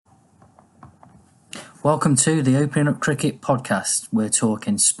Welcome to the Opening Up Cricket podcast. We're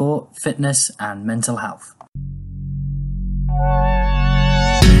talking sport, fitness and mental health.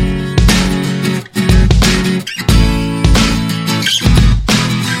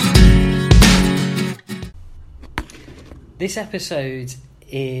 This episode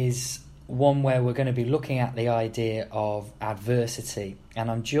is one where we're going to be looking at the idea of adversity, and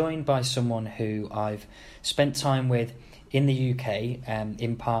I'm joined by someone who I've spent time with in the UK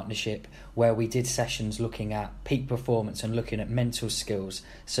in partnership, where we did sessions looking at peak performance and looking at mental skills.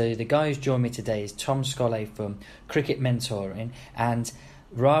 So the guy who's joined me today is Tom Scollay from Cricket Mentoring, and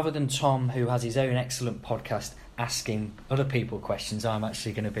rather than Tom, who has his own excellent podcast asking other people questions, I'm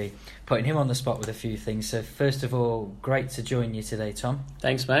actually going to be putting him on the spot with a few things. So first of all, great to join you today, Tom.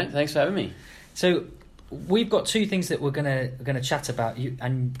 Thanks, mate. Thanks for having me. So we've got two things that we're going to chat about, you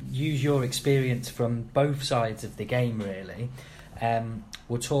and use your experience from both sides of the game, really.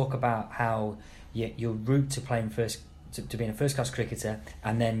 We'll talk about how your route to playing to being a first-class cricketer,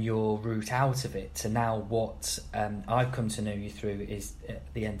 and then your route out of it to now what I've come to know you through is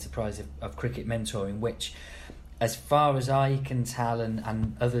the enterprise of cricket mentoring, which, as far as I can tell,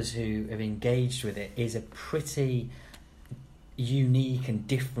 and others who have engaged with it, is a pretty unique and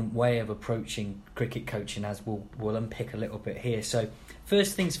different way of approaching cricket coaching, as we'll unpick a little bit here. So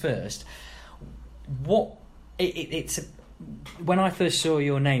first things first, when I first saw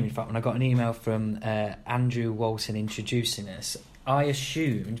your name, in fact when I got an email from Andrew Walton introducing us, I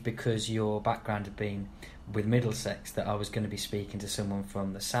assumed, because your background had been with Middlesex, that I was going to be speaking to someone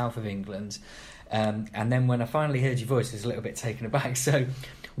from the south of England, and then when I finally heard your voice I was a little bit taken aback. So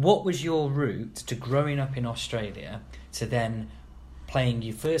what was your route to growing up in Australia to then playing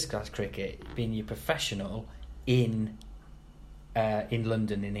your first class cricket, being your professional in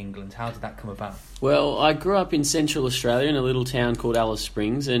London, in England? How did that come about? Well, I grew up in central Australia in a little town called Alice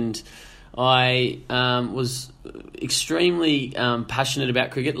Springs, and I was extremely passionate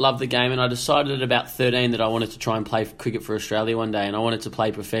about cricket, loved the game, and I decided at about 13 that I wanted to try and play cricket for Australia one day, and I wanted to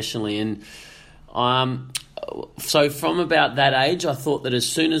play professionally. And so from about that age, I thought that as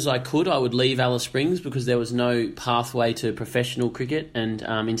soon as I could, I would leave Alice Springs, because there was no pathway to professional cricket and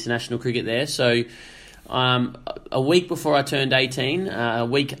international cricket there. So a week before I turned 18,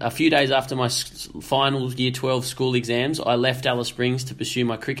 a few days after my final Year 12 school exams, I left Alice Springs to pursue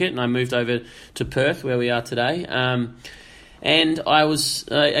my cricket, and I moved over to Perth, where we are today. And I was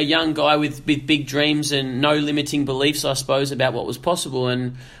a young guy with big dreams and no limiting beliefs, I suppose, about what was possible.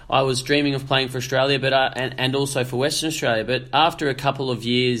 And I was dreaming of playing for Australia, and also for Western Australia. But after a couple of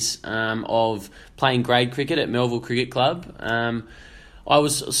years of playing grade cricket at Melville Cricket Club, I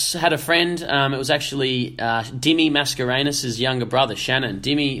had a friend. It was actually Dimmy Mascarenhas' younger brother, Shannon.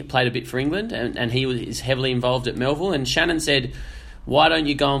 Dimmy played a bit for England, and he is heavily involved at Melville. And Shannon said, "Why don't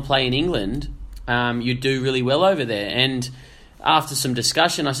you go and play in England? You do really well over there." And after some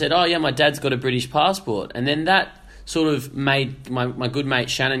discussion, I said, "Oh yeah, my dad's got a British passport." And then that sort of made my good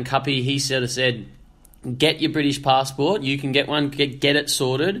mate Shannon Cuppy, he sort of said, "Get your British passport, you can get one, get it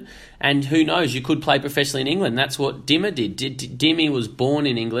sorted, and who knows, you could play professionally in England." That's what Dimmer did. Dimmy was born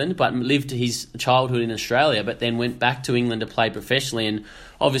in England but lived his childhood in Australia, but then went back to England to play professionally, and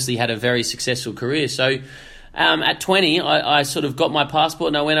obviously had a very successful career. So at 20, I sort of got my passport,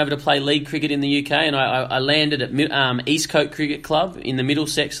 and I went over to play league cricket in the UK, and I landed at Eastcote Cricket Club in the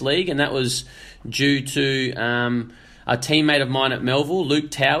Middlesex League, and that was due to a teammate of mine at Melville,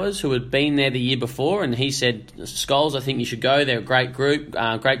 Luke Towers, who had been there the year before, and he said, "Scholes, I think you should go. They're a great group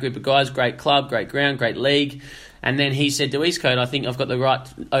of guys, great club, great ground, great league." And then he said to Eastcote, "I think I've got the right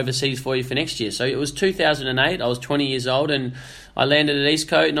overseas for you for next year." So it was 2008. I was 20 years old, and I landed at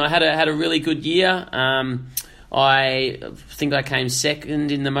Eastcote, and I had a really good year. I think I came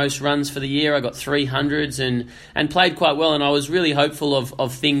second in the most runs for the year. I got 300s and played quite well, and I was really hopeful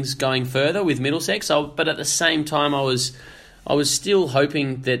of things going further with Middlesex. But at the same time, I was still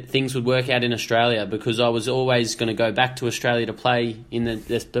hoping that things would work out in Australia, because I was always going to go back to Australia to play in the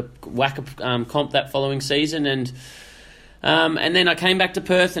WACA comp that following season. And then I came back to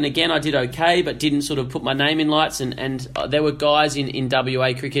Perth, and again I did okay, but didn't sort of put my name in lights. And there were guys in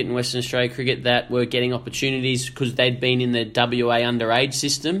WA cricket and Western Australia cricket that were getting opportunities because they'd been in the WA underage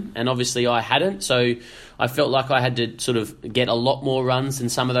system, and obviously I hadn't. So I felt like I had to sort of get a lot more runs than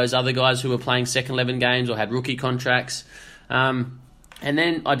some of those other guys who were playing second 11 games or had rookie contracts. And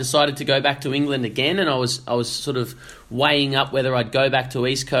then I decided to go back to England again, and I was sort of weighing up whether I'd go back to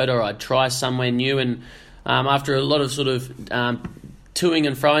Eastcote or I'd try somewhere new. And after a lot of sort of toing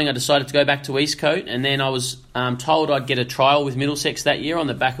and froing, I decided to go back to Eastcote, and then I was told I'd get a trial with Middlesex that year on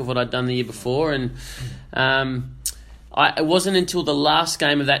the back of what I'd done the year before. And It wasn't until the last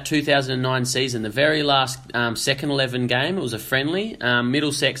game of that 2009 season, the very last second 11 game. It was a friendly.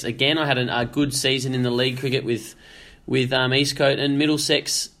 Middlesex, again, I had a good season in the league cricket with Eastcote, and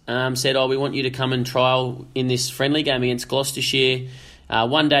Middlesex said, we want you to come and trial in this friendly game against Gloucestershire,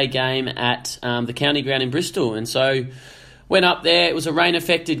 one-day game at the county ground in Bristol. And so went up there. It was a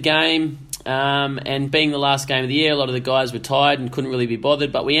rain-affected game, and being the last game of the year, a lot of the guys were tired and couldn't really be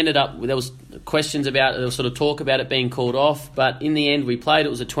bothered, but we ended up, there was questions about it, there was sort of talk about it being called off, but in the end we played. It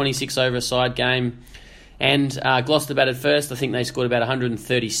was a 26-over-a-side game, and Gloucester batted first. I think they scored about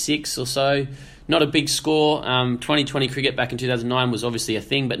 136 or so. Not a big score. 2020 cricket back in 2009 was obviously a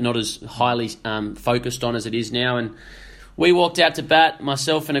thing, but not as highly focused on as it is now. And we walked out to bat,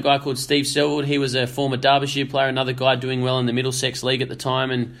 myself and a guy called Steve Selwood. He was a former Derbyshire player, another guy doing well in the Middlesex League at the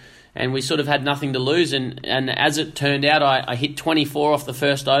time, and we sort of had nothing to lose. And as it turned out, I hit 24 off the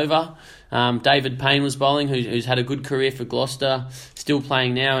first over. David Payne was bowling, who's had a good career for Gloucester, still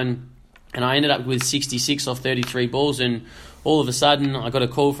playing now, and I ended up with 66 off 33 balls, and all of a sudden I got a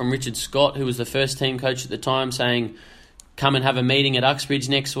call from Richard Scott, who was the first team coach at the time, saying, come and have a meeting at Uxbridge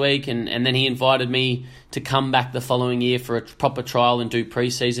next week, and then he invited me to come back the following year for a proper trial and do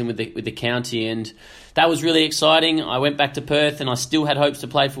pre-season with the county, and that was really exciting. I went back to Perth and I still had hopes to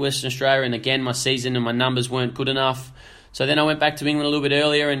play for Western Australia, and again my season and my numbers weren't good enough. So then I went back to England a little bit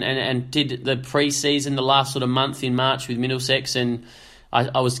earlier and did the pre-season, the last sort of month in March with Middlesex, and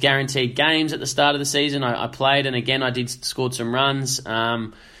I was guaranteed games at the start of the season. I played, and again I scored some runs.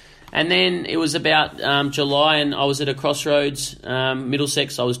 And then it was about July, and I was at a crossroads.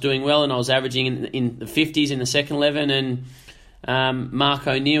 Middlesex, I was doing well, and I was averaging in the 50s in the second 11. And Mark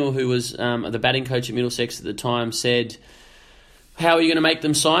O'Neill, who was the batting coach at Middlesex at the time, said, how are you going to make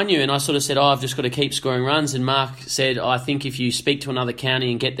them sign you? And I sort of said, I've just got to keep scoring runs. And Mark said, I think if you speak to another county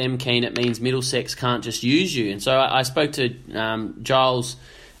and get them keen, it means Middlesex can't just use you. And so I spoke to Giles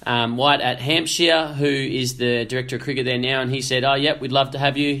White at Hampshire, who is the director of cricket there now, and he said, yep, we'd love to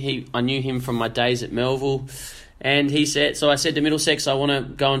have you. I knew him from my days at Melville. And he said, so I said to Middlesex, I want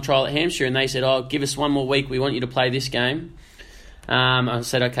to go and trial at Hampshire. And they said, give us one more week. We want you to play this game. I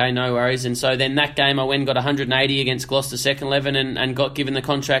said, okay, no worries. And so then that game I went and got 180 against Gloucester second 11 and got given the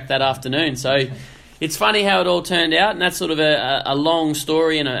contract that afternoon. So it's funny how it all turned out, and that's sort of a long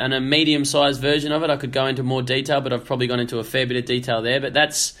story and a medium-sized version of it. I could go into more detail, but I've probably gone into a fair bit of detail there. But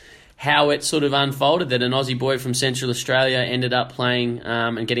that's how it sort of unfolded, that an Aussie boy from Central Australia ended up playing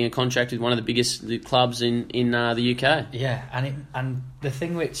and getting a contract with one of the biggest clubs in the UK. Yeah, and the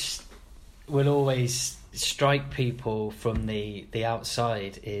thing which will always strike people from the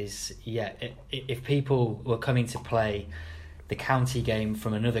outside is, if people were coming to play the county game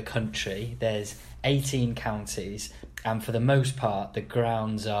from another country, there's 18 counties, and for the most part the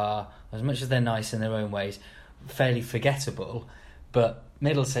grounds are, as much as they're nice in their own ways, fairly forgettable. But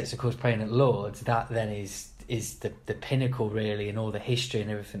Middlesex, of course, playing at Lords, that then is the pinnacle really, and all the history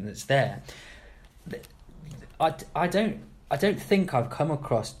and everything that's there. I don't think I've come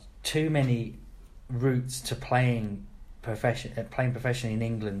across too many routes to playing professionally in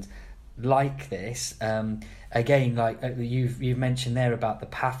England like this. Again, like you've mentioned there about the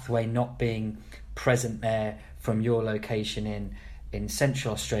pathway not being present there from your location in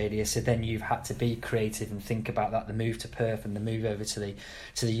Central Australia, so then you've had to be creative and think about that, the move to Perth and the move over to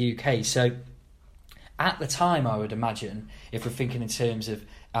the UK. So at the time, I would imagine, if we're thinking in terms of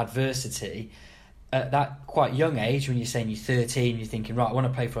adversity, at that quite young age, when you're saying you're 13, you're thinking, right, I want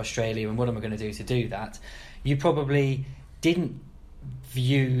to play for Australia, and what am I going to do to do that? You probably didn't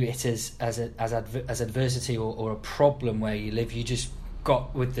view it as adversity or a problem where you live. You just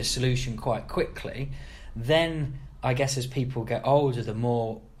got with the solution quite quickly. Then, I guess, as people get older, the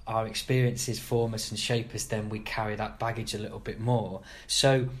more our experiences form us and shape us, then we carry that baggage a little bit more.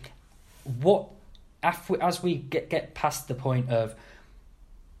 So, as we get past the point of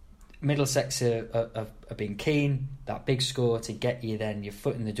Middlesex are being keen, that big score to get you then your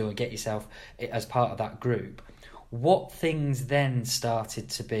foot in the door and get yourself as part of that group, what things then started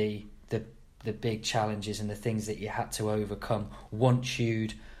to be the big challenges and the things that you had to overcome once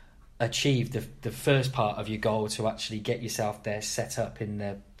you'd achieved the first part of your goal to actually get yourself there set up in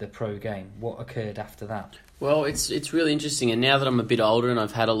the pro game? What occurred after that? Well, it's really interesting, and now that I'm a bit older and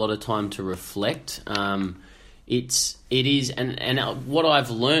I've had a lot of time to reflect, it is, and what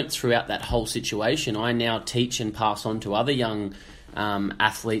I've learnt throughout that whole situation, I now teach and pass on to other young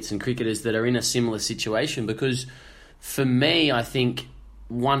athletes and cricketers that are in a similar situation. Because for me, I think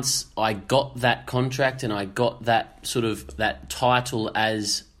once I got that contract and I got that sort of that title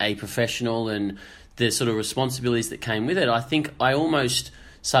as a professional and the sort of responsibilities that came with it, I think I almost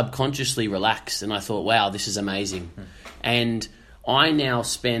subconsciously relaxed, and I thought, wow, this is amazing. And I now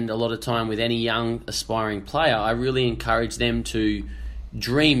spend a lot of time with any young aspiring player. I really encourage them to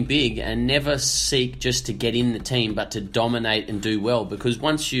dream big and never seek just to get in the team, but to dominate and do well. Because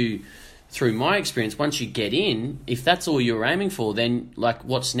through my experience, once you get in, if that's all you're aiming for, then like,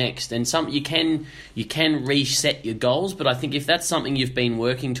 what's next? And you can reset your goals, but I think if that's something you've been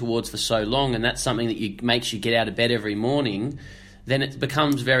working towards for so long, and that's something that makes you get out of bed every morning, then it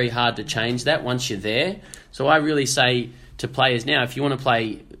becomes very hard to change that once you're there. So I really say to players now, if you want to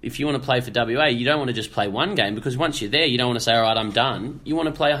play for WA, you don't want to just play one game, because once you're there, you don't want to say, all right, I'm done. You want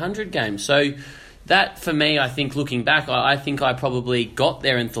to play 100 games. So that, for me, I think looking back, I think I probably got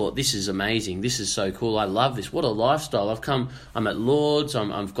there and thought, this is amazing. This is so cool. I love this. What a lifestyle. I'm at Lords.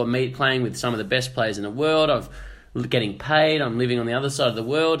 I've got me playing with some of the best players in the world. I'm getting paid. I'm living on the other side of the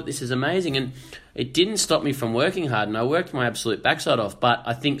world. This is amazing. And it didn't stop me from working hard, and I worked my absolute backside off. But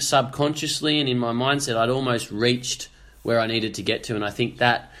I think subconsciously and in my mindset, I'd almost reached where I needed to get to. And I think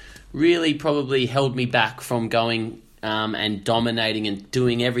that really probably held me back from going and dominating and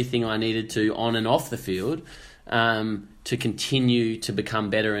doing everything I needed to on and off the field to continue to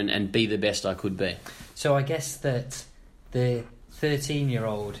become better and be the best I could be. So I guess that the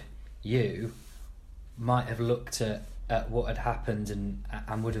 13-year-old you might have looked at what had happened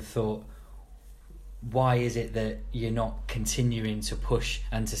and would have thought, why is it that you're not continuing to push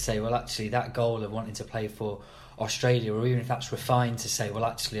and to say, well, actually, that goal of wanting to play for Australia, or even if that's refined to say, well,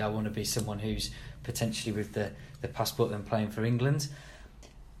 actually, I want to be someone who's potentially with the passport and playing for England.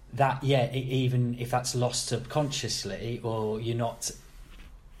 That, even if that's lost subconsciously, or you're not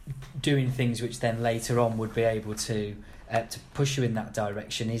doing things which then later on would be able to push you in that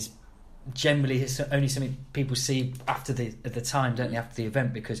direction, is generally it's only something people see at the time, don't they, after the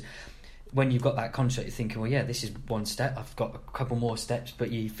event? Because when you've got that contract, you're thinking, well, yeah, this is one step, I've got a couple more steps,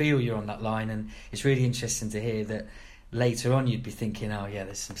 but you feel you're on that line. And it's really interesting to hear that later on you'd be thinking, oh yeah,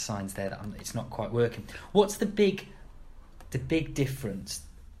 there's some signs there that it's not quite working. What's the big difference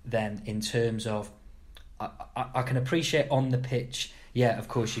then in terms of, I can appreciate on the pitch, yeah, of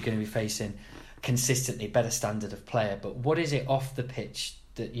course you're going to be facing consistently better standard of player, but what is it off the pitch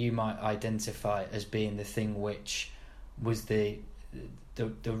that you might identify as being the thing which was the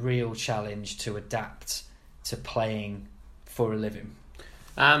real challenge to adapt to playing for a living?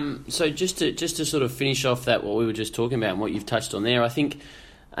 So just to sort of finish off that, what we were just talking about and what you've touched on there, I think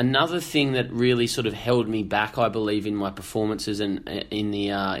another thing that really sort of held me back, I believe, in my performances and in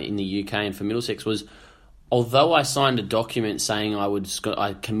the UK and for Middlesex was, although I signed a document saying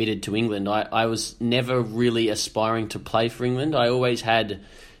I committed to England, I was never really aspiring to play for England. I always had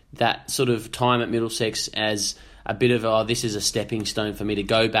that sort of time at Middlesex as a bit of, this is a stepping stone for me to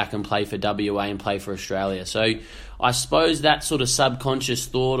go back and play for WA and play for Australia. So I suppose that sort of subconscious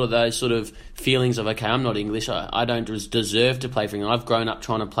thought, or those sort of feelings of, okay, I'm not English, I don't deserve to play for England. I've grown up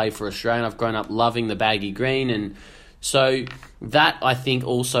trying to play for Australia, I've grown up loving the baggy green, and so that, I think,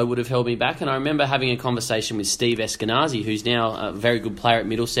 also would have held me back. And I remember having a conversation with Steve Eskenazi, who's now a very good player at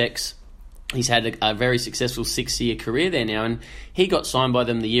Middlesex. He's had a very successful 6-year career there now, and he got signed by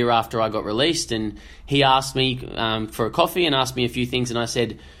them the year after I got released, and he asked me for a coffee and asked me a few things, and I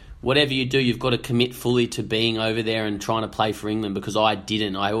said, whatever you do, you've got to commit fully to being over there and trying to play for England, because I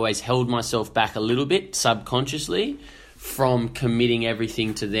didn't. I always held myself back a little bit subconsciously from committing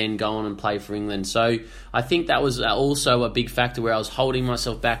everything to then go on and play for England. So I think that was also a big factor where I was holding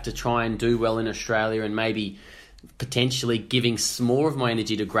myself back to try and do well in Australia, and maybe potentially giving more of my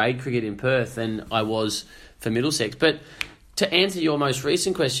energy to grade cricket in Perth than I was for Middlesex. But to answer your most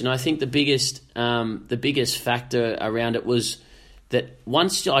recent question, I think the biggest factor around it was that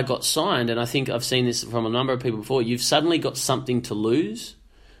once I got signed, and I think I've seen this from a number of people before, you've suddenly got something to lose.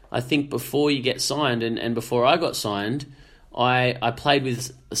 I think before you get signed, and before I got signed, I played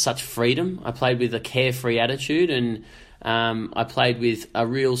with such freedom. I played with a carefree attitude, and I played with a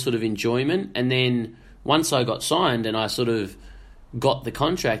real sort of enjoyment. And then once I got signed and I sort of got the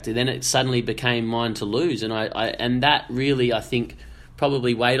contract, then it suddenly became mine to lose. And and that really, I think,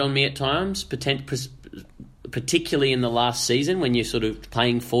 probably weighed on me at times, particularly in the last season when you're sort of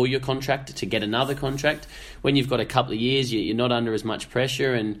playing for your contract to get another contract. When you've got a couple of years, you're not under as much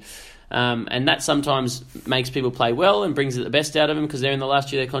pressure, and that sometimes makes people play well and brings the best out of them because they're in the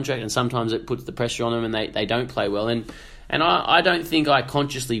last year of their contract, and sometimes it puts the pressure on them and they don't play well. And I don't think I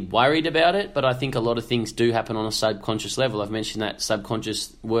consciously worried about it, but I think a lot of things do happen on a subconscious level. I've mentioned that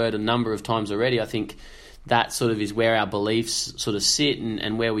subconscious word a number of times already. I think that sort of is where our beliefs sort of sit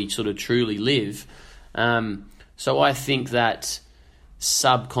and where we sort of truly live. So I think that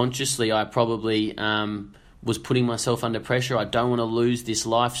subconsciously I probably was putting myself under pressure. I don't want to lose this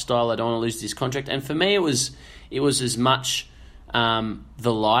lifestyle. I don't want to lose this contract. And for me, it was as much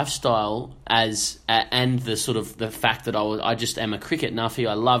the lifestyle as and the sort of the fact that I just am a cricket nuffy.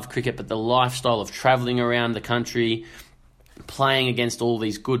 I love cricket, but the lifestyle of travelling around the country, playing against all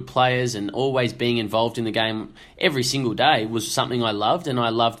these good players and always being involved in the game every single day was something I loved, and I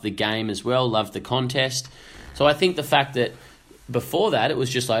loved the game as well, loved the contest. So I think the fact that before that it was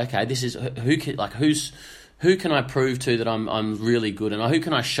just like, okay, this is who can I prove to that I'm really good, and who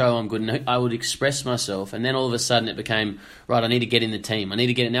can I show I'm good, and I would express myself. And then all of a sudden it became, right, I need to get in the team. I need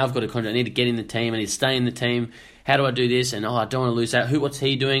to get it. Now I've got a contract. I need to get in the team. I need to stay in the team. How do I do this? And I don't want to lose out. What's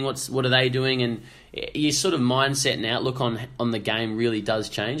he doing? What are they doing? And your sort of mindset and outlook on the game really does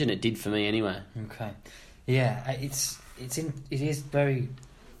change, and it did for me anyway. Okay, yeah, it is very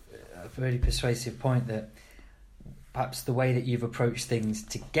a very persuasive point that perhaps the way that you've approached things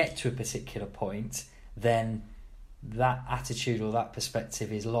to get to a particular point, then that attitude or that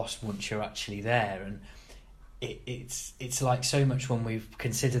perspective is lost once you're actually there. And it's like so much when we've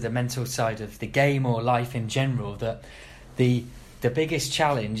considered the mental side of the game or life in general, that the biggest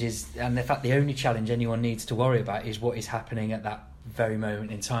challenge is, and in fact the only challenge anyone needs to worry about, is what is happening at that very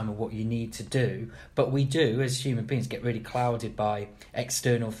moment in time and what you need to do. But we do, as human beings, get really clouded by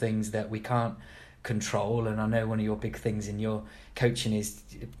external things that we can't control. And I know one of your big things in your coaching is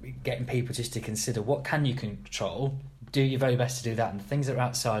getting people just to consider what can you control, do your very best to do that, and the things that are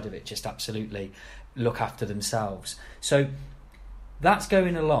outside of it, just absolutely look after themselves. So that's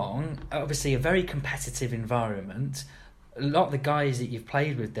going along. Obviously a very competitive environment. A lot of the guys that you've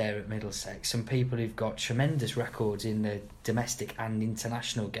played with there at Middlesex, some people who've got tremendous records in the domestic and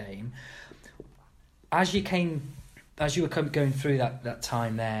international game. As you were going through that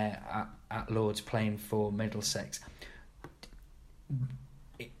time there at Lords playing for Middlesex,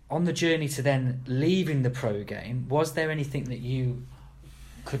 on the journey to then leaving the pro game, was there anything that you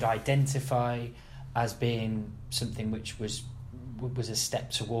could identify as being something which was a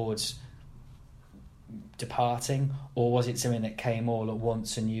step towards departing, or was it something that came all at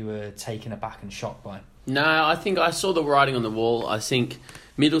once and you were taken aback and shocked by? No, I think I saw the writing on the wall. I think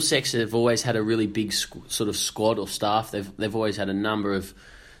Middlesex have always had a really big sort of squad or staff. They've always had a number of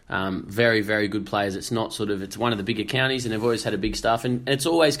very, very good players. It's one of the bigger counties, and they've always had a big staff, and it's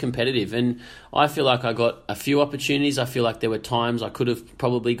always competitive. And I feel like I got a few opportunities. I feel like there were times I could have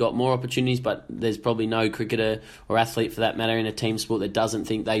probably got more opportunities, but there's probably no cricketer or athlete, for that matter, in a team sport that doesn't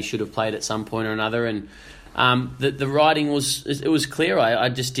think they should have played at some point or another. And the writing was clear. I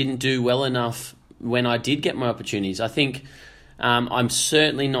just didn't do well enough when I did get my opportunities. I think I'm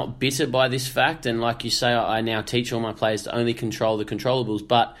certainly not bitter by this fact, and like you say, I now teach all my players to only control the controllables.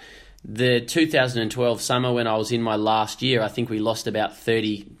 But the 2012 summer, when I was in my last year, I think we lost about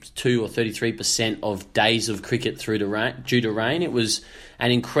 32 or 33% of days of cricket due to rain. It was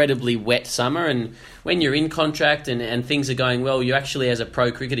an incredibly wet summer, and when you're in contract and things are going well, you actually, as a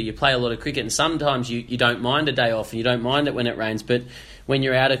pro cricketer, you play a lot of cricket, and sometimes you don't mind a day off, and you don't mind it when it rains. But when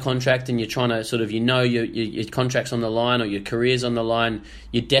you're out of contract and you're trying to sort of, your contract's on the line or your career's on the line,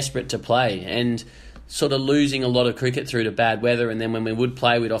 you're desperate to play. And sort of losing a lot of cricket through to bad weather, and then when we would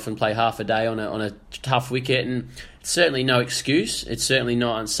play, we'd often play half a day on a tough wicket, and it's certainly no excuse. It's certainly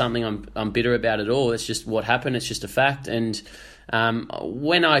not something I'm bitter about at all. It's just what happened. It's just a fact. And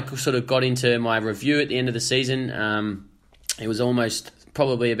when I sort of got into my review at the end of the season, it was almost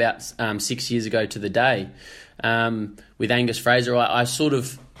probably about 6 years ago to the day, with Angus Fraser, I sort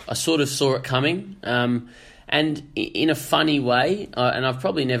of saw it coming. And in a funny way, and I've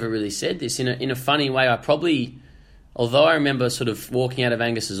probably never really said this, in a funny way, although I remember sort of walking out of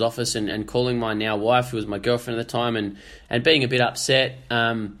Angus's office and calling my now wife, who was my girlfriend at the time, and being a bit upset,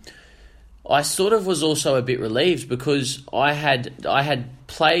 I sort of was also a bit relieved, because I had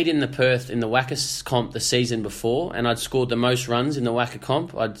played in the Perth in the WACA comp the season before, and I'd scored the most runs in the WACA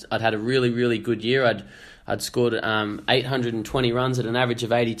comp. I'd had a really, really good year. I'd scored 820 runs at an average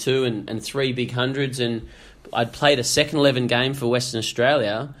of 82 and 3 big hundreds, and I'd played a second 11 game for Western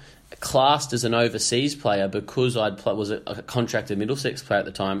Australia, classed as an overseas player because was a contracted Middlesex player at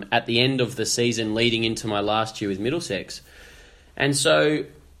the time, at the end of the season leading into my last year with Middlesex. And so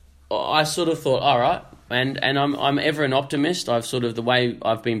I sort of thought, all right, and I'm ever an optimist. I've sort of, the way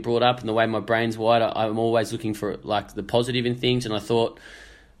I've been brought up and the way my brain's wired, I'm always looking for like the positive in things, and I thought,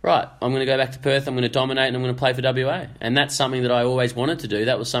 right, I'm going to go back to Perth, I'm going to dominate, and I'm going to play for WA. And that's something that I always wanted to do.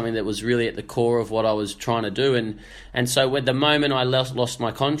 That was something that was really at the core of what I was trying to do. And so with the moment I lost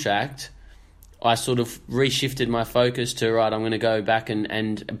my contract, I sort of reshifted my focus to, right, I'm going to go back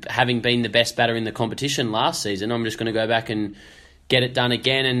and having been the best batter in the competition last season, I'm just going to go back and get it done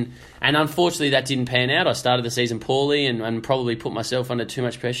again. And unfortunately, that didn't pan out. I started the season poorly and probably put myself under too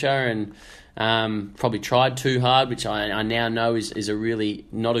much pressure and probably tried too hard, which I now know is a really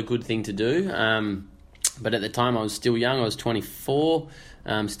not a good thing to do. But at the time, I was still young. I was 24,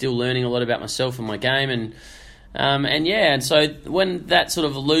 still learning a lot about myself and my game. And so when that sort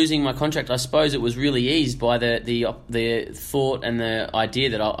of losing my contract, I suppose it was really eased by the thought and the idea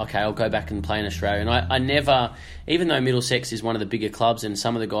that I'll go back and play in Australia. And I never, even though Middlesex is one of the bigger clubs and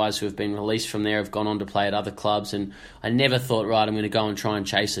some of the guys who have been released from there have gone on to play at other clubs, and I never thought, right, I'm going to go and try and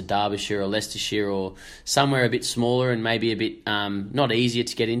chase a Derbyshire or Leicestershire or somewhere a bit smaller and maybe a bit not easier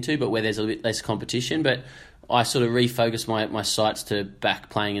to get into, but where there's a bit less competition. But I sort of refocused my sights to back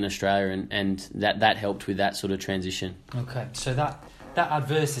playing in Australia, and that helped with that sort of transition. Okay, so that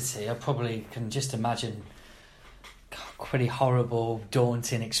adversity, I probably can just imagine pretty horrible,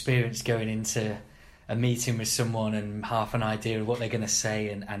 daunting experience going into a meeting with someone and half an idea of what they're going to say,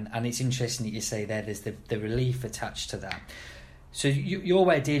 and it's interesting that you say there's the relief attached to that. So your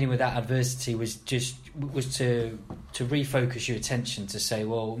way of dealing with that adversity was to refocus your attention to say,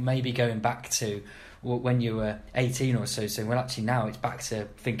 well, maybe going back to when you were 18 or so, saying, well, actually now it's back to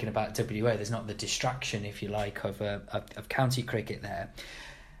thinking about WA. There's not the distraction, if you like, of county cricket there.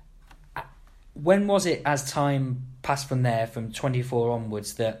 When was it, as time passed from there, from 24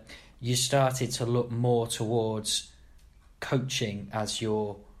 onwards, that you started to look more towards coaching as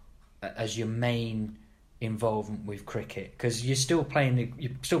your main involvement with cricket? Because you're still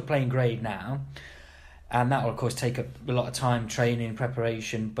playing grade now, and that will of course take up a lot of time, training,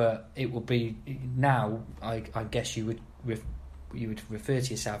 preparation. But it will be now. I guess you would refer to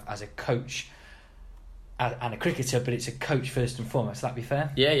yourself as a coach and a cricketer, but it's a coach first and foremost. Would that be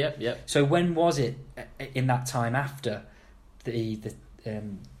fair? Yeah. So when was it in that time after the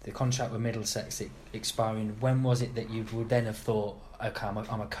contract with Middlesex expiring? When was it that you would then have thought, okay, I'm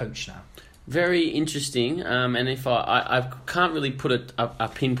a coach now? Very interesting, and if I can't really put a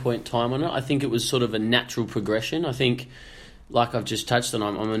pinpoint time on it. I think it was sort of a natural progression. I think, like I've just touched on,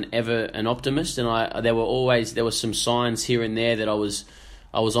 I'm an optimist, and there were some signs here and there that I was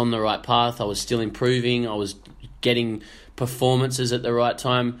on the right path. I was still improving. I was getting performances at the right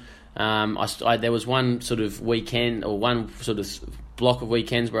time. There was one sort of weekend or one sort of block of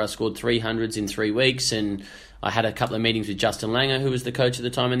weekends where I scored 300s in 3 weeks, and I had a couple of meetings with Justin Langer, who was the coach at the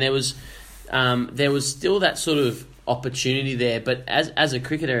time, and there was still that sort of opportunity there. But as a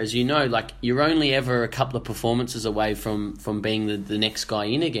cricketer, as you know, like, you're only ever a couple of performances away from being the next guy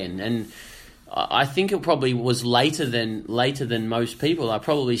in again. And I think it probably was later than most people. I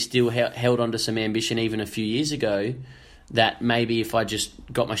probably still held on to some ambition even a few years ago, that maybe if I just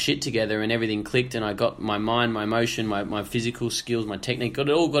got my shit together and everything clicked and I got my mind, my emotion, my physical skills, my technique, got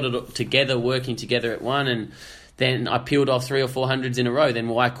it together, working together at one, and then I peeled off 300 or 400s in a row, then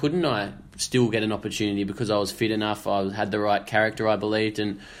why couldn't I still get an opportunity? Because I was fit enough, I had the right character, I believed.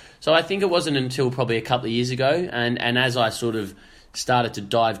 And so I think it wasn't until probably a couple of years ago, and as I sort of started to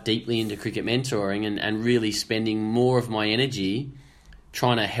dive deeply into cricket mentoring and really spending more of my energy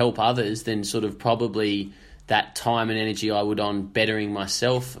trying to help others than sort of probably that time and energy I would on bettering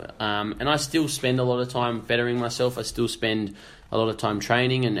myself. And I still spend a lot of time bettering myself. I still spend a lot of time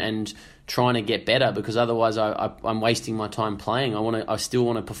training and trying to get better, because otherwise I'm wasting my time playing. I still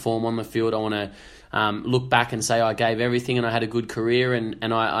want to perform on the field. I want to look back and say I gave everything and I had a good career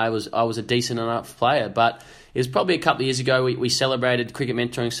and I was a decent enough player. But it was probably a couple of years ago we celebrated, Cricket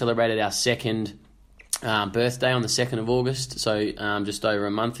Mentoring celebrated our second birthday on the 2nd of August, so just over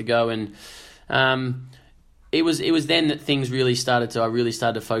a month ago, and it was then that things really started to. I really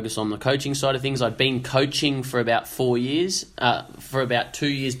started to focus on the coaching side of things. I'd been coaching for about 4 years, for about 2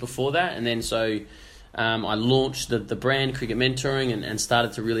 years before that, and then so I launched the brand Cricket Mentoring and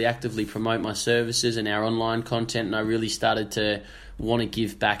started to really actively promote my services and our online content, and I really started to want to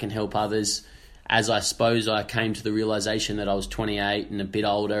give back and help others. As I suppose I came to the realisation that I was 28 and a bit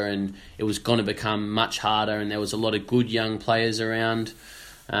older, and it was going to become much harder, and there was a lot of good young players around.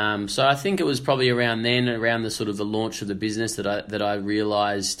 So I think it was probably around the sort of the launch of the business that I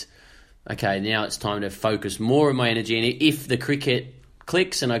realised, okay, now it's time to focus more of my energy. And if the cricket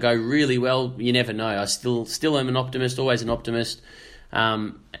clicks and I go really well, you never know. I still am an optimist, always an optimist.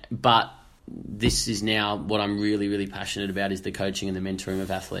 But this is now what I'm really, really passionate about, is the coaching and the mentoring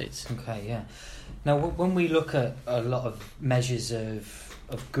of athletes. Okay, yeah. Now, when we look at a lot of measures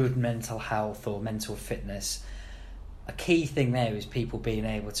of good mental health or mental fitness, a key thing there is people being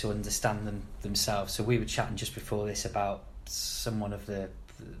able to understand themselves. So we were chatting just before this about someone of the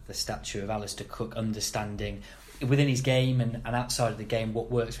stature of Alistair Cook understanding within his game and outside of the game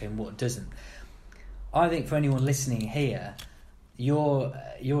what works for him, what doesn't. I think for anyone listening here,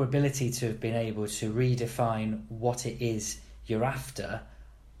 your ability to have been able to redefine what it is you're after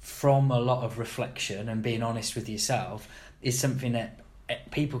from a lot of reflection and being honest with yourself is something that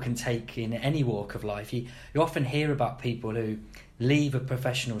people can take in any walk of life. You often hear about people who leave a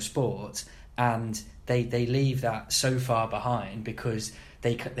professional sport and they leave that so far behind because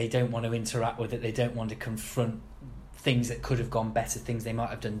they don't want to interact with it, they don't want to confront things that could have gone better, things they might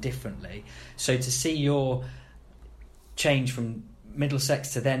have done differently. So to see your change from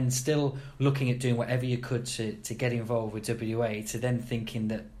Middlesex to then still looking at doing whatever you could to get involved with WA, to then thinking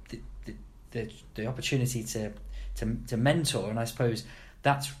that the opportunity to mentor, and I suppose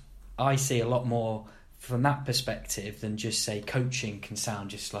I see a lot more from that perspective than just say coaching can sound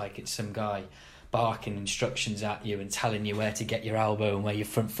just like it's some guy barking instructions at you and telling you where to get your elbow and where your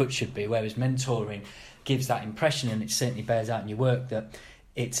front foot should be, whereas mentoring gives that impression, and it certainly bears out in your work, that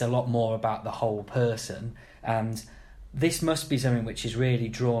it's a lot more about the whole person. And this must be something which is really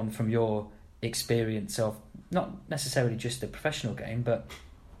drawn from your experience of not necessarily just the professional game, but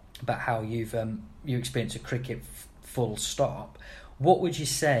about how you've your experience of cricket full stop. What would you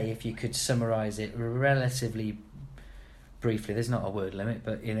say if you could summarise it relatively briefly? There's not a word limit,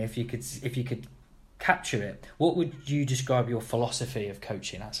 but if you could capture it, what would you describe your philosophy of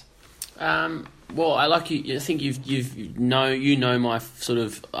coaching as? Well, I think you know my sort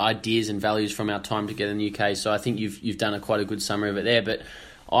of ideas and values from our time together in the UK. So I think you've done quite a good summary of it there. But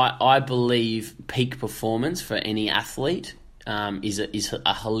I believe peak performance for any athlete is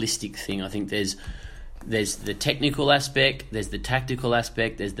a holistic thing. I think there's the technical aspect, there's the tactical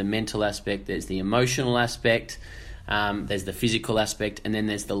aspect, there's the mental aspect, there's the emotional aspect, there's the physical aspect, and then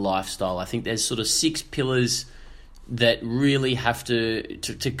there's the lifestyle. I think there's sort of 6 pillars that really have to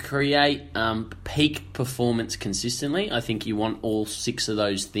create peak performance consistently. I think you want all 6 of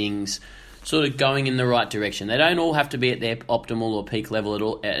those things sort of going in the right direction. They don't all have to be at their optimal or peak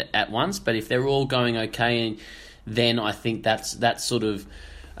level at once, but if they're all going okay, then I think that's sort of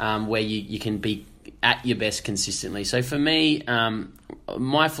where you can be at your best consistently. So for me,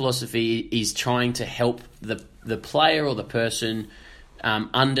 my philosophy is trying to help the player or the person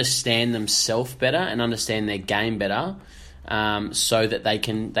understand themselves better and understand their game better, so that they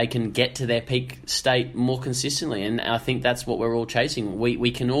can get to their peak state more consistently. And I think that's what we're all chasing.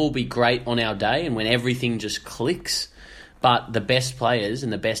 We can all be great on our day and when everything just clicks, but the best players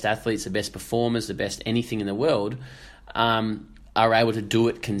and the best athletes, the best performers, the best anything in the world are able to do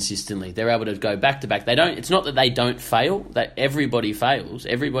it consistently. They're able to go back to back. It's not that they don't fail, that everybody fails,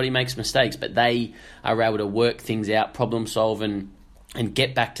 everybody makes mistakes, but they are able to work things out, problem solve, and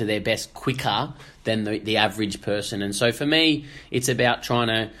get back to their best quicker than the average person. And so for me, it's about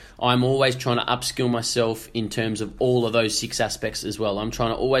I'm always trying to upskill myself in terms of all of those 6 aspects as well. I'm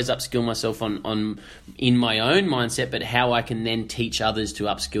trying to always upskill myself in my own mindset, but how I can then teach others to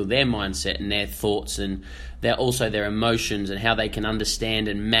upskill their mindset and their thoughts and their emotions, and how they can understand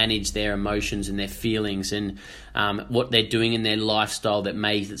and manage their emotions and their feelings, and what they're doing in their lifestyle that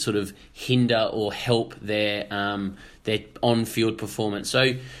may sort of hinder or help their on-field performance.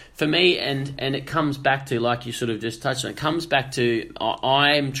 So for me, and it comes back to, like you sort of just touched on, it comes back to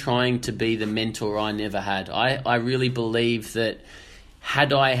I'm trying to be the mentor I never had. I really believe that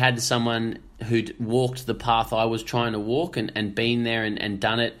had I had someone who'd walked the path I was trying to walk and been there and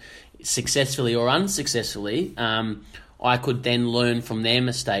done it successfully or unsuccessfully, I could then learn from their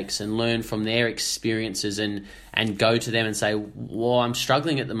mistakes and learn from their experiences and go to them and say, well, I'm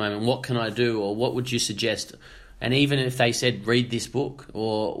struggling at the moment, what can I do, or what would you suggest? And even if they said, read this book,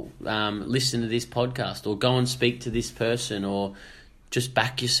 or listen to this podcast, or go and speak to this person, or just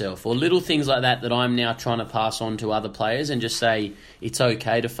back yourself, or little things like that I'm now trying to pass on to other players and just say, it's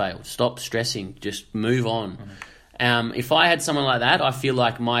okay to fail. Stop stressing. Just move on. Mm-hmm. If I had someone like that, I feel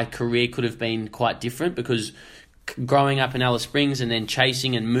like my career could have been quite different, because growing up in Alice Springs and then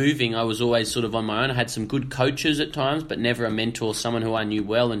chasing and moving, I was always sort of on my own. I had some good coaches at times, but never a mentor, someone who I knew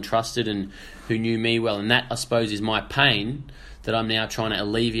well and trusted and who knew me well. And that, I suppose, is my pain that I'm now trying to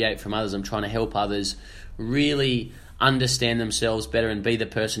alleviate from others. I'm trying to help others really understand themselves better and be the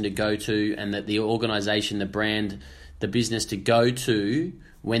person to go to, and that the organisation, the brand, the business to go to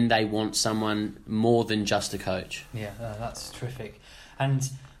when they want someone more than just a coach. Yeah, that's terrific. And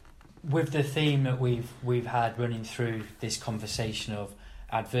with the theme that we've had running through this conversation of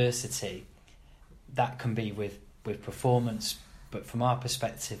adversity, that can be with performance, but from our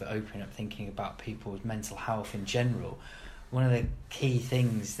perspective, opening up thinking about people's mental health in general, one of the key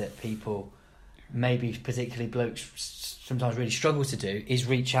things that people maybe particularly blokes sometimes really struggle to do is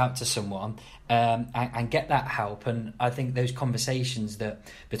reach out to someone and get that help. And I think those conversations that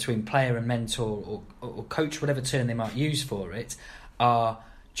between player and mentor or coach, whatever term they might use for it, are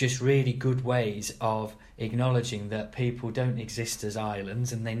just really good ways of acknowledging that people don't exist as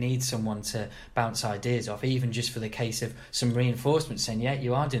islands and they need someone to bounce ideas off, even just for the case of some reinforcement saying, yeah,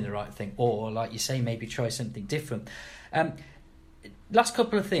 you are doing the right thing, or like you say, maybe try something different. Last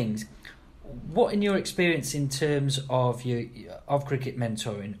couple of things. What, in your experience in terms of cricket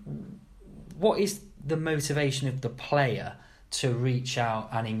mentoring, what is the motivation of the player to reach out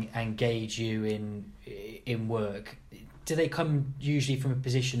and engage you in work? Do they come usually from a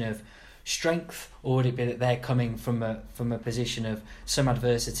position of strength, or would it be that they're coming from a position of some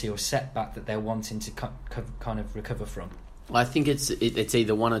adversity or setback that they're wanting to kind of recover from? I think it's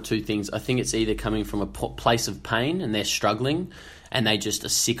either one or two things. I think it's either coming from a place of pain and they're struggling and they just are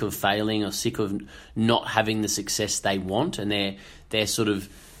sick of failing or sick of not having the success they want, and their sort of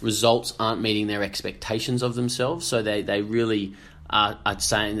results aren't meeting their expectations of themselves. So they really are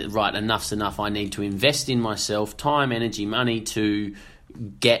saying that, right, enough's enough. I need to invest in myself, time, energy, money to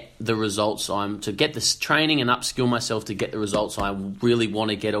get the results to get this training and upskill myself to get the results I really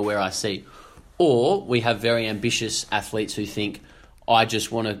want to get, or where I see. Or we have very ambitious athletes who think, I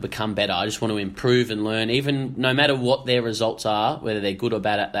just want to become better. I just want to improve and learn, even no matter what their results are, whether they're good or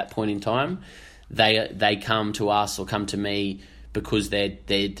bad at that point in time. They come to us or come to me because they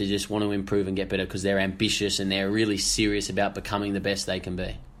just want to improve and get better because they're ambitious and they're really serious about becoming the best they can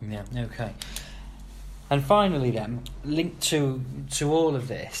be. Yeah, okay. And finally then, linked to all of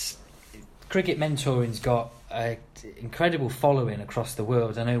this, cricket mentoring's got an incredible following across the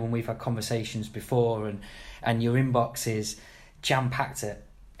world. I know when we've had conversations before and your inbox is jam-packed at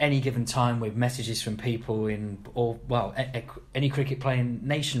any given time with messages from people in any cricket playing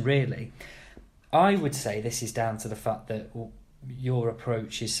nation really. I would say this is down to the fact that your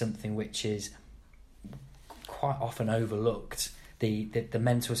approach is something which is quite often overlooked, the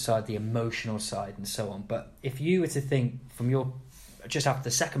mental side, the emotional side and so on. But if you were to think from your just after the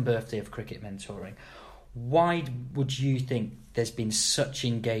second birthday of cricket mentoring, why would you think there's been such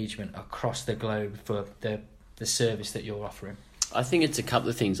engagement across the globe for the service that you're offering? I think it's a couple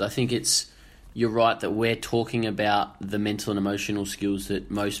of things. I think you're right that we're talking about the mental and emotional skills that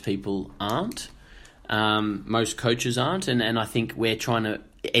most people aren't. Most coaches aren't. And I think we're trying to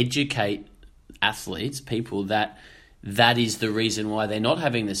educate athletes, people, that is the reason why they're not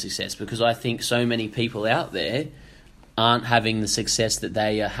having the success. Because I think so many people out there aren't having the success that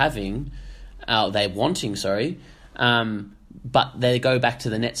they are having, they're wanting, but they go back to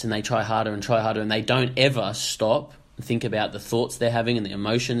the nets and they try harder and they don't ever stop and think about the thoughts they're having and the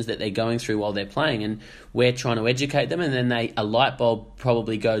emotions that they're going through while they're playing. And we're trying to educate them, and then a light bulb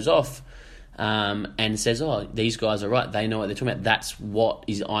probably goes off and says, oh, these guys are right, they know what they're talking about, that's what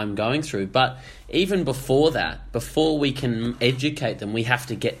I'm going through. But even before that, before we can educate them, we have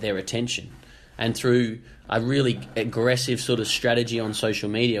to get their attention. And through a really aggressive sort of strategy on social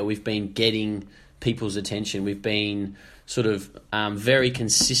media, we've been getting people's attention. We've been sort of very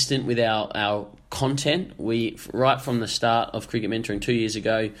consistent with our content. Right from the start of Cricket Mentoring 2 years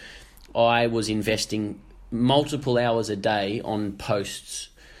ago, I was investing multiple hours a day on posts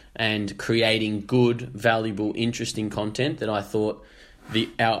and creating good, valuable, interesting content that I thought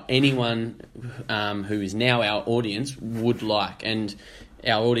anyone who is now our audience would like. And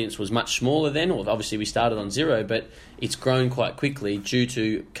our audience was much smaller then, or obviously we started on zero, but it's grown quite quickly due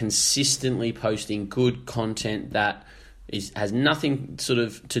to consistently posting good content that has nothing sort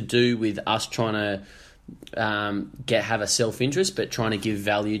of to do with us trying to have a self-interest, but trying to give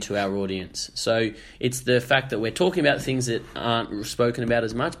value to our audience. So it's the fact that we're talking about things that aren't spoken about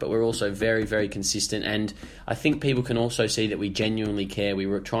as much, but we're also very, very consistent. And I think people can also see that we genuinely care. We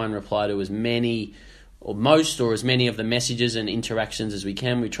try and reply to as many or most or as many of the messages and interactions as we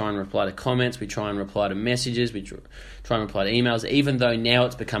can. We try and reply to comments, we try and reply to messages, we try and reply to emails, even though now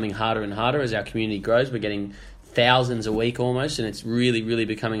it's becoming harder and harder as our community grows. We're getting thousands a week almost, and it's really, really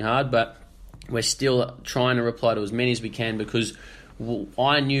becoming hard, but we're still trying to reply to as many as we can, because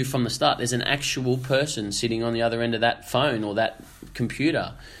I knew from the start there's an actual person sitting on the other end of that phone or that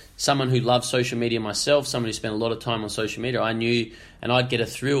computer. Someone who loves social media myself, someone who spent a lot of time on social media, I knew, and I'd get a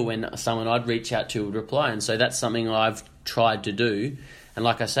thrill when someone I'd reach out to would reply. And so that's something I've tried to do. And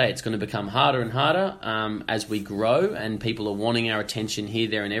like I say, it's going to become harder and harder as we grow, and people are wanting our attention here,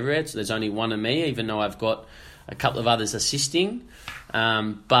 there and everywhere. So there's only one of me, even though I've got a couple of others assisting.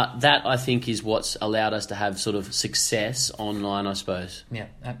 But that, I think, is what's allowed us to have sort of success online, I suppose. Yeah,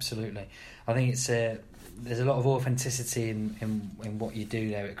 absolutely. I think there's a lot of authenticity in what you do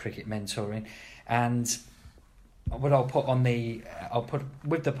there at Cricket Mentoring, And what I'll put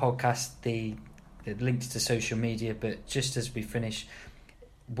with the podcast the links to social media. But just as we finish,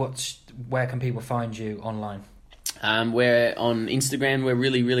 where can people find you online? We're on Instagram. We're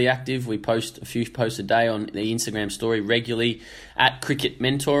really, really active. We post a few posts a day on the Instagram story regularly at Cricket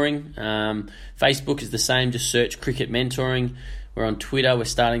Mentoring. Facebook is the same. Just search Cricket Mentoring. We're on Twitter. We're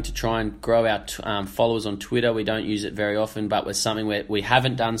starting to try and grow our followers on Twitter. We don't use it very often, but it's something we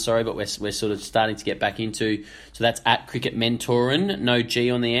haven't done, but we're sort of starting to get back into. So that's at Cricket Mentoring, no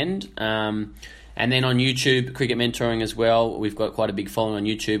G on the end. And then on YouTube, Cricket Mentoring as well. We've got quite a big following on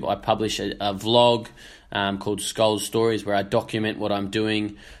YouTube. I publish a vlog called Skulls Stories, where I document what I'm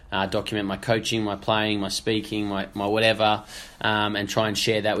doing, document my coaching, my playing, my speaking, my whatever, and try and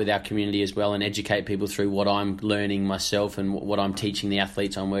share that with our community as well, and educate people through what I'm learning myself and what I'm teaching the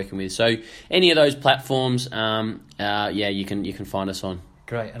athletes I'm working with. So any of those platforms, you can find us on.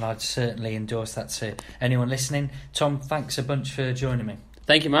 Great, and I'd certainly endorse that to anyone listening. Tom, thanks a bunch for joining me.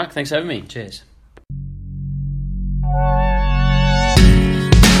 Thank you, Mark. Thanks for having me. Cheers.